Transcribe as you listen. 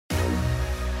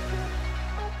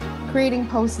Creating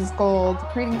posts is gold,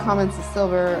 creating comments is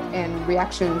silver, and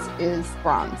reactions is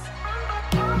bronze.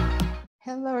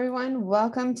 Hello, everyone.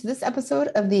 Welcome to this episode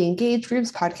of the Engage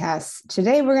Groups podcast.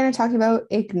 Today, we're going to talk about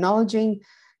acknowledging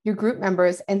your group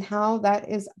members and how that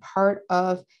is part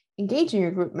of engaging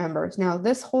your group members. Now,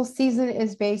 this whole season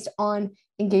is based on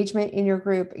engagement in your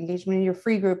group, engagement in your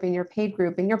free group, in your paid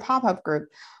group, in your pop-up group.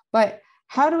 But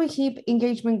how do we keep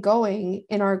engagement going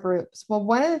in our groups? Well,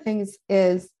 one of the things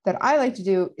is that I like to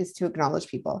do is to acknowledge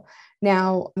people.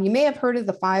 Now, you may have heard of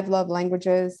the 5 love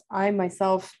languages. I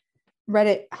myself read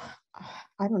it,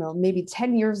 I don't know, maybe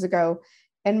 10 years ago.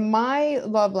 And my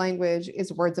love language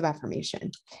is words of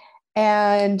affirmation.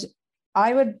 And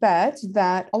I would bet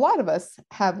that a lot of us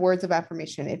have words of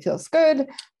affirmation. It feels good.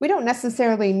 We don't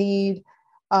necessarily need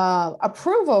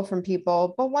approval from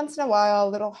people, but once in a while,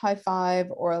 a little high five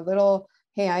or a little,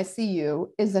 hey, I see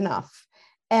you is enough.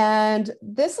 And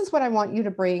this is what I want you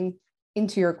to bring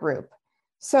into your group.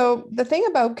 So the thing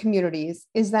about communities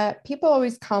is that people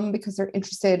always come because they're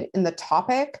interested in the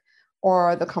topic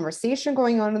or the conversation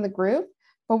going on in the group.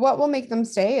 But what will make them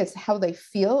stay is how they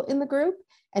feel in the group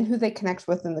and who they connect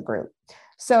with in the group.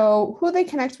 So who they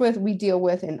connect with, we deal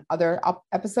with in other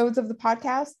episodes of the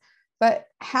podcast, but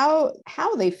how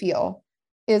they feel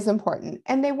is important.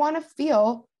 And they want to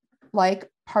feel like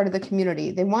part of the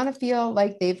community. They want to feel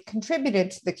like they've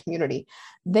contributed to the community.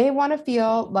 They want to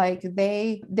feel like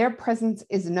their presence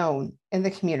is known in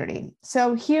the community.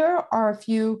 So here are a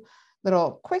few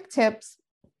little quick tips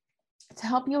to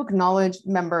help you acknowledge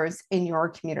members in your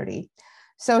community.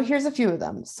 So here's a few of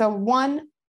them. So one,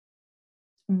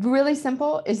 really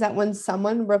simple, is that when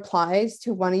someone replies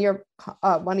to one of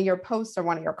your posts or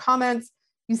one of your comments,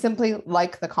 you simply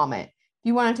like the comment. If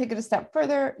you want to take it a step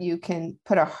further, you can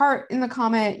put a heart in the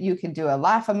comment. You can do a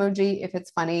laugh emoji if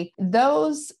it's funny.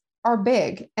 Those are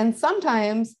big. And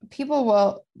sometimes people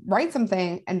will write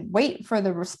something and wait for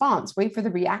the response, wait for the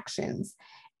reactions.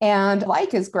 And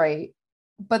like is great,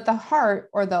 but the heart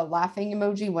or the laughing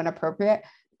emoji when appropriate,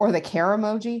 or the care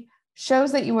emoji,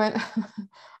 shows that you went,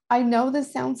 I know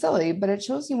this sounds silly, but it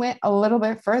shows you went a little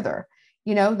bit further,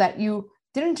 that you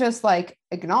didn't just like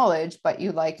acknowledge, but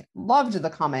you like loved the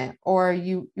comment, or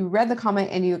you read the comment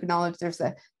and you acknowledge there's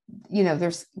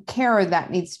care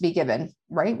that needs to be given,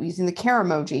 right? Using the care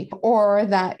emoji, or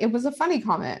that it was a funny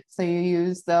comment. So you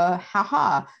use the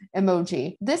haha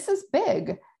emoji. This is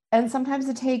big. And sometimes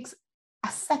it takes a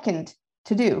second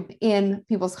to do in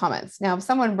people's comments. Now, if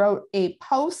someone wrote a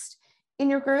post in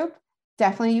your group,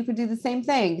 definitely you could do the same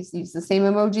thing. Use the same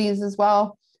emojis as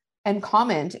well and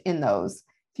comment in those.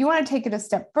 If you want to take it a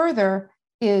step further,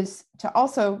 is to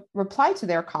also reply to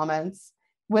their comments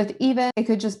with it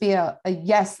could just be a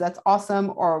yes, that's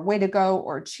awesome, or way to go,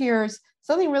 or cheers,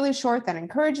 something really short that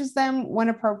encourages them when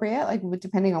appropriate, like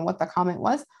depending on what the comment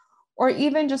was, or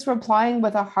even just replying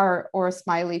with a heart or a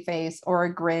smiley face or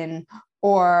a grin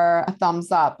or a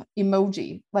thumbs up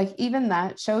emoji. Like even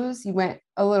that shows you went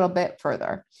a little bit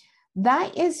further.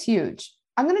 That is huge.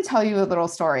 I'm going to tell you a little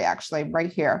story actually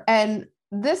right here. And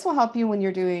this will help you when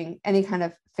you're doing any kind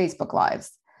of Facebook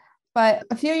Lives. But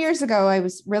a few years ago, I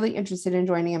was really interested in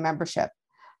joining a membership.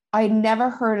 I never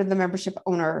heard of the membership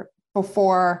owner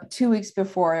before 2 weeks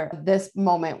before this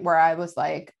moment where I was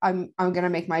like, I'm going to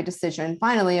make my decision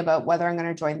finally about whether I'm going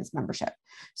to join this membership.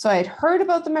 So I had heard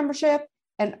about the membership,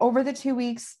 and over the 2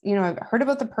 weeks, I heard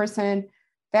about the person,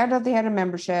 found out they had a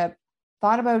membership,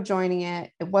 thought about joining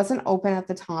it. It wasn't open at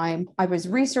the time. I was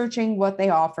researching what they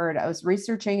offered. I was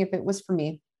researching if it was for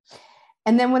me.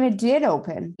 And then when it did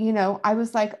open, I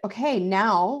was like, okay,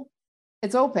 now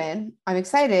it's open. I'm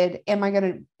excited. Am I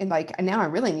going to now I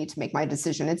really need to make my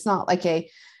decision. It's not like a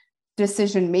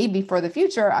decision maybe for the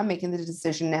future. I'm making the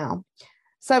decision now.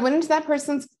 So I went into that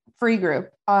person's free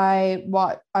group. I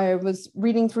was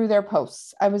reading through their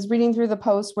posts. I was reading through the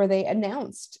posts where they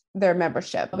announced their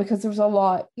membership, because there's a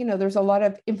lot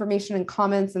of information and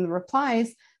comments, and the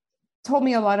replies told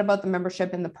me a lot about the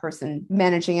membership and the person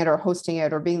managing it or hosting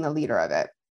it or being the leader of it.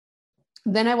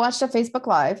 Then I watched a Facebook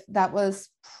Live that was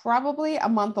probably a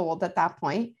month old at that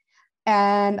point.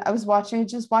 And I was watching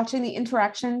the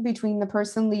interaction between the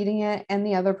person leading it and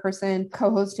the other person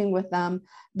co-hosting with them,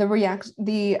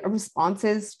 the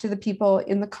responses to the people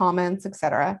in the comments,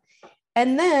 etc.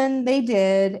 And then they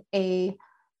did a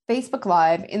Facebook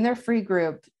Live in their free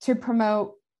group to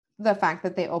promote the fact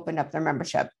that they opened up their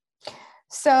membership.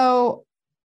 So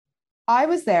I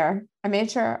was there. I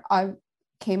made sure I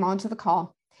came onto the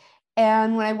call.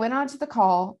 And when I went onto the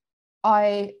call,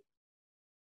 I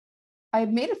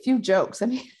made a few jokes. I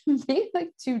made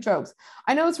like 2 jokes.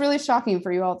 I know it's really shocking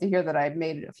for you all to hear that I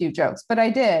made a few jokes, but I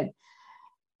did.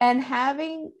 And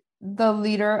having the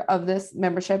leader of this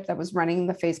membership that was running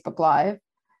the Facebook Live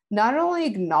not only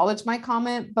acknowledged my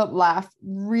comment, but laughed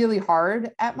really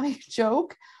hard at my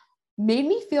joke, made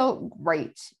me feel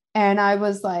great. And I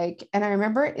was like, and I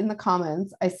remember in the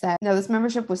comments, I said, no, this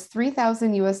membership was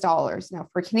 $3,000 US. Now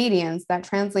for Canadians, that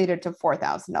translated to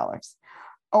 $4,000,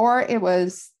 or it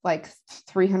was like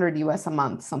 300 US a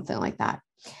month, something like that.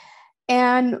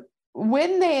 And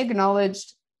when they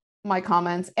acknowledged my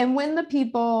comments, and when the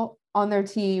people on their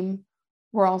team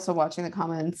were also watching the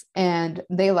comments and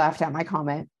they laughed at my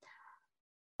comment,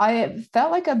 I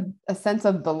felt like a sense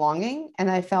of belonging,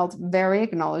 and I felt very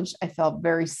acknowledged. I felt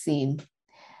very seen.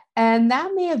 And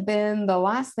that may have been the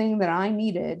last thing that I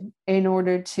needed in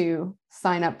order to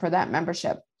sign up for that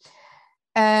membership.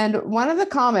 And one of the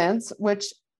comments,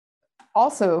 which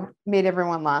also made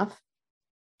everyone laugh,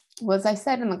 was I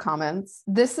said in the comments,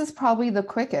 this is probably the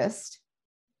quickest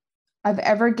I've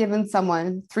ever given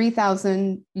someone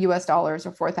 $3,000 US or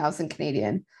 4,000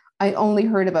 Canadian. I only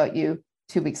heard about you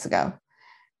 2 weeks ago.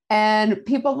 And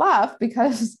people laugh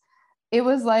because it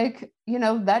was like,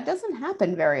 that doesn't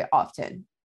happen very often,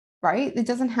 right? It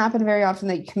doesn't happen very often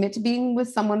that you commit to being with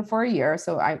someone for a year.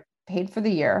 So I paid for the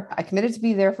year. I committed to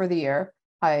be there for the year.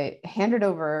 I handed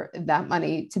over that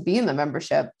money to be in the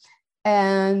membership.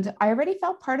 And I already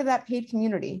felt part of that paid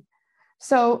community.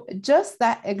 So just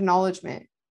that acknowledgement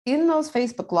in those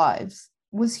Facebook Lives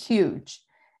was huge.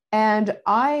 And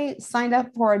I signed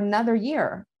up for another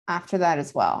year after that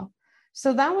as well.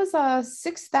 So that was a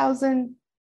 $6,000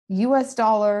 US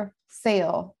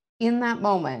sale in that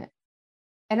moment.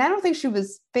 And I don't think she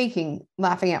was faking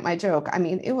laughing at my joke. I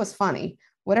mean, it was funny,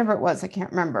 whatever it was, I can't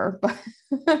remember, but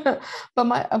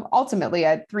ultimately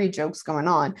I had 3 jokes going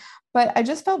on, but I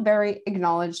just felt very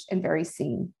acknowledged and very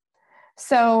seen.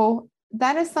 So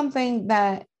that is something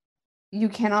that you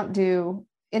cannot do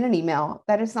in an email.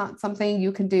 That is not something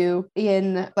you can do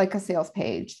in like a sales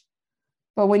page.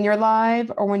 But when you're live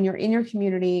or when you're in your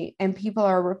community and people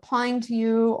are replying to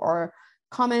you or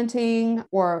commenting,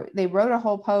 or they wrote a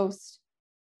whole post,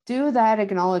 do that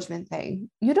acknowledgement thing.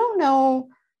 You don't know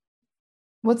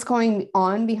what's going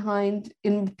on behind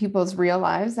in people's real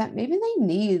lives, that maybe they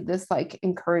need this like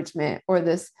encouragement or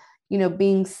this,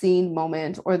 being seen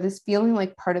moment, or this feeling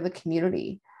like part of the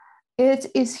community. It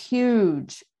is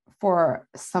huge for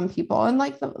some people. And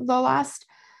like the last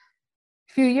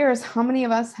few years, how many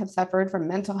of us have suffered from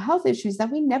mental health issues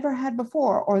that we never had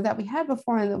before, or that we had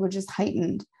before and that were just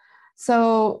heightened?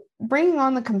 So bringing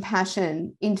on the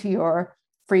compassion into your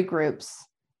free groups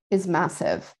is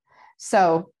massive.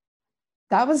 So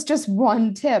that was just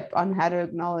one tip on how to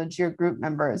acknowledge your group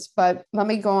members, but let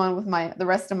me go on with the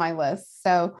rest of my list.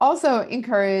 So also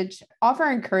offer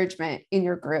encouragement in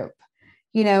your group.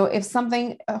 If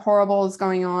something horrible is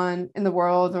going on in the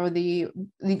world, or the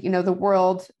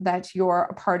world that you're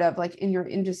a part of, like in your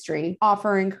industry,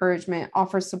 offer encouragement,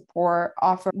 offer support,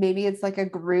 maybe it's like a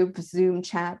group Zoom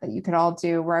chat that you could all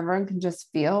do where everyone can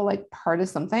just feel like part of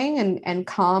something and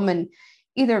come and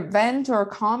either vent or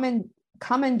come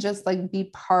and just like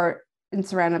be part and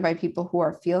surrounded by people who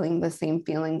are feeling the same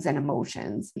feelings and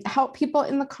emotions. Help people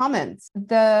in the comments.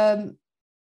 The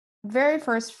very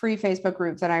first free Facebook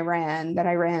group that I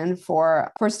ran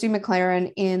for Stu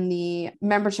McLaren in the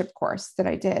membership course that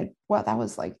I did. Well, that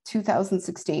was like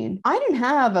 2016. I didn't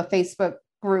have a Facebook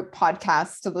group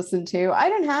podcast to listen to. I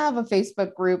didn't have a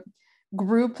Facebook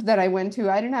group that I went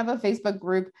to. I didn't have a Facebook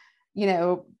group,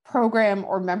 program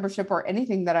or membership or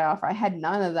anything that I offer. I had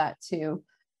none of that to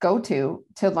go to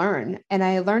learn. And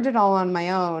I learned it all on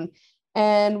my own.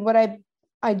 And what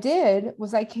I did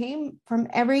was I came from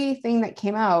everything that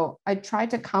came out. I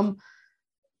tried to come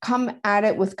at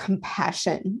it with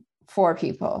compassion for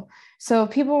people. So if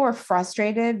people were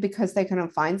frustrated because they couldn't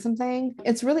find something,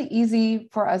 it's really easy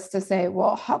for us to say,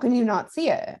 well, how can you not see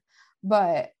it?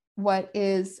 But what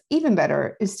is even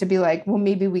better is to be like, well,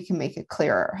 maybe we can make it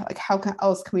clearer. Like, how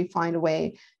else can we find a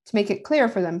way to make it clear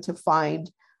for them to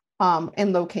find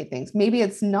and locate things? Maybe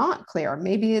it's not clear.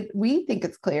 Maybe we think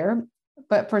it's clear,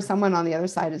 but for someone on the other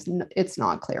side, it's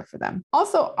not clear for them.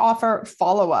 Also offer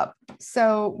follow-up.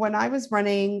 So when I was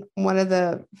running one of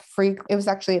the it was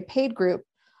actually a paid group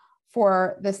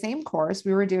for the same course,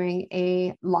 we were doing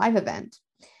a live event.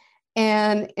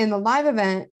 And in the live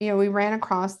event, we ran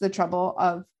across the trouble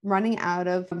of running out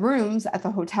of rooms at the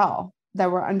hotel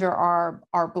that were under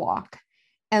our block.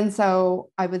 And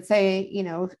so I would say,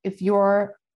 if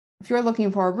you're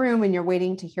looking for a room and you're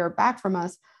waiting to hear back from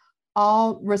us,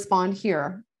 I'll respond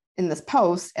here in this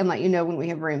post and let you know when we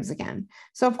have rooms again.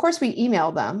 So of course we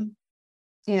emailed them,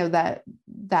 that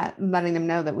letting them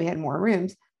know that we had more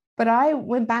rooms, but I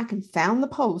went back and found the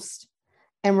post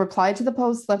and reply to the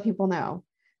post, let people know,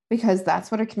 because that's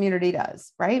what a community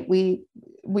does, right? We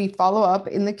follow up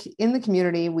in the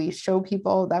community, we show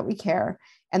people that we care,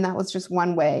 and that was just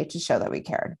one way to show that we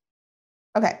cared.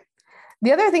 Okay.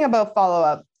 The other thing about follow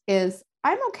up is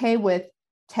I'm okay with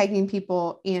tagging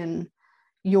people in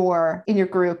your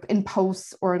group in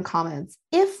posts or in comments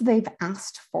if they've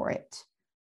asked for it.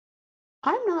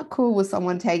 I'm not cool with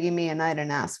someone tagging me and I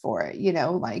didn't ask for it,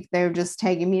 like they're just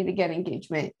tagging me to get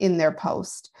engagement in their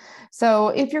post. So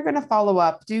if you're going to follow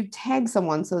up, do tag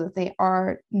someone so that they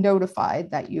are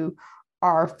notified that you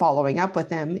are following up with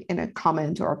them in a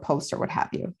comment or a post or what have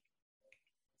you.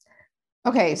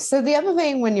 Okay, so the other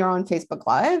thing when you're on Facebook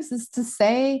Lives is to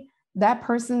say that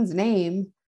person's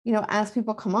name, as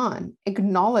people come on,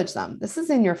 acknowledge them. This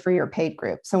is in your free or paid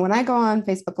group. So when I go on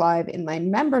Facebook Live in my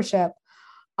membership,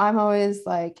 I'm always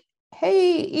like,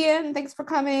 hey, Ian, thanks for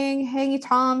coming. Hey,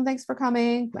 Tom, thanks for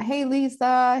coming. Hey,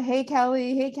 Lisa. Hey,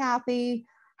 Kelly. Hey, Kathy.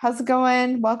 How's it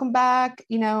going? Welcome back.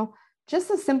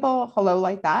 Just a simple hello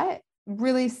like that,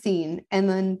 really seen. And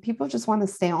then people just want to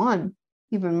stay on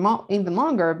even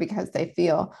longer because they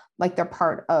feel like they're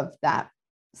part of that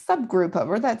subgroup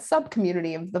or that sub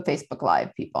community of the Facebook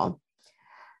Live people.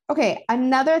 Okay,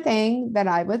 another thing that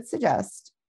I would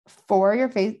suggest for your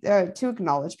to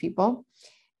acknowledge people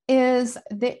is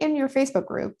that in your Facebook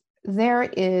group, there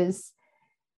is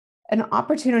an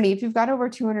opportunity. If you've got over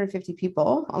 250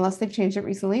 people, unless they've changed it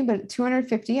recently, but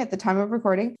 250 at the time of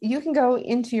recording, you can go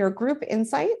into your group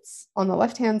insights on the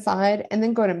left-hand side and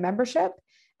then go to membership.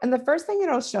 And the first thing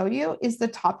it'll show you is the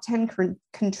top 10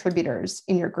 contributors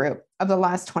in your group of the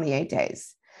last 28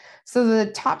 days. So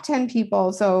the top 10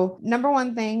 people. So number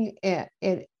one thing,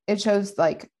 it shows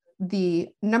like the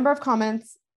number of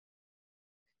comments,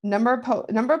 number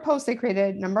of posts they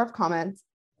created, number of comments,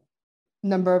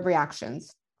 number of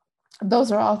reactions.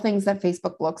 Those are all things that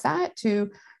Facebook looks at to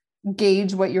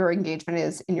gauge what your engagement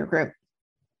is in your group.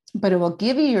 But it will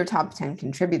give you your top 10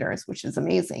 contributors, which is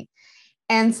amazing.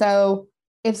 And so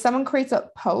if someone creates a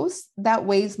post, that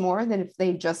weighs more than if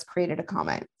they just created a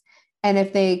comment. And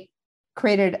if they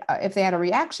had a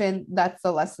reaction, that's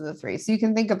the less of the three. So you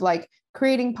can think of like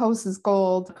creating posts is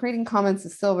gold, creating comments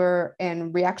is silver,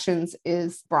 and reactions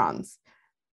is bronze.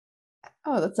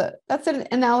 Oh, that's an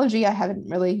analogy I haven't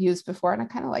really used before, and I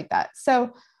kind of like that.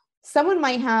 So someone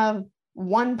might have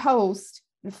one post,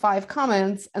 5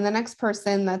 comments, and the next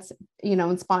person that's,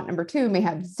 in spot number 2 may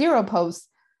have 0 posts,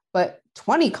 but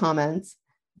 20 comments.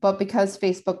 But because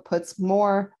Facebook puts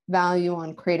more value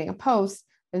on creating a post,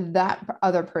 that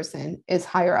other person is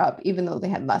higher up, even though they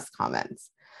had less comments.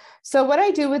 So what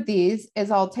I do with these is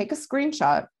I'll take a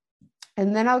screenshot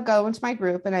and then I'll go into my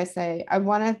group and I say, I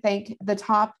want to thank the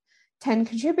top 10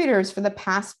 contributors for the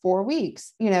past 4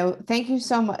 weeks. Thank you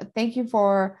so much. Thank you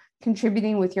for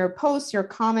contributing with your posts, your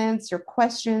comments, your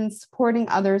questions, supporting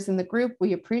others in the group.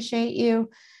 We appreciate you.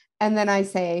 And then I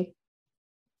say,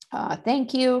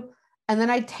 thank you. And then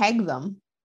I tag them.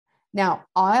 Now,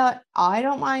 I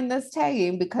don't mind this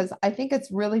tagging because I think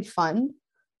it's really fun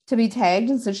to be tagged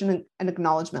in such an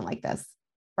acknowledgement like this,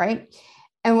 right?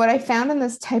 And what I found in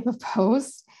this type of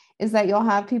post is that you'll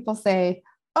have people say,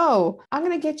 oh, I'm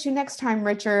going to get you next time,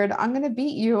 Richard. I'm going to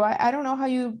beat you. I don't know how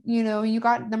you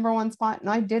got number 1 spot and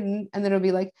I didn't. And then it'll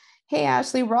be like, hey,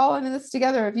 Ashley, we're all in this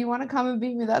together. If you want to come and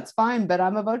beat me, that's fine. But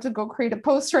I'm about to go create a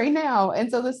post right now.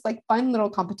 And so this like fun little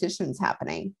competition is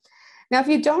happening. Now, if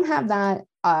you don't have that,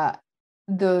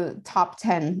 the top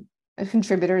 10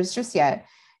 contributors just yet,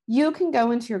 you can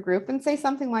go into your group and say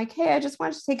something like, hey, I just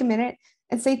wanted to take a minute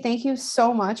and say thank you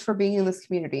so much for being in this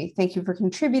community. Thank you for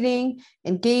contributing,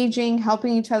 engaging,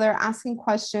 helping each other, asking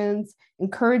questions,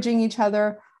 encouraging each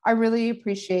other. I really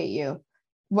appreciate you.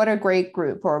 What a great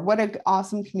group, or what an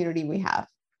awesome community we have.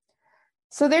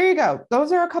 So there you go.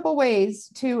 Those are a couple ways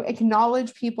to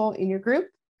acknowledge people in your group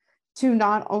to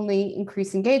not only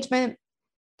increase engagement,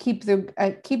 keep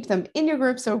them in your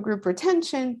group, so group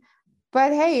retention,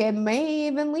 but hey, it may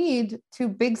even lead to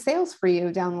big sales for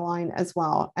you down the line as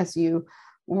well as you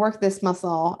work this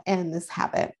muscle and this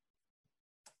habit.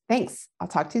 Thanks. I'll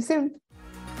talk to you soon.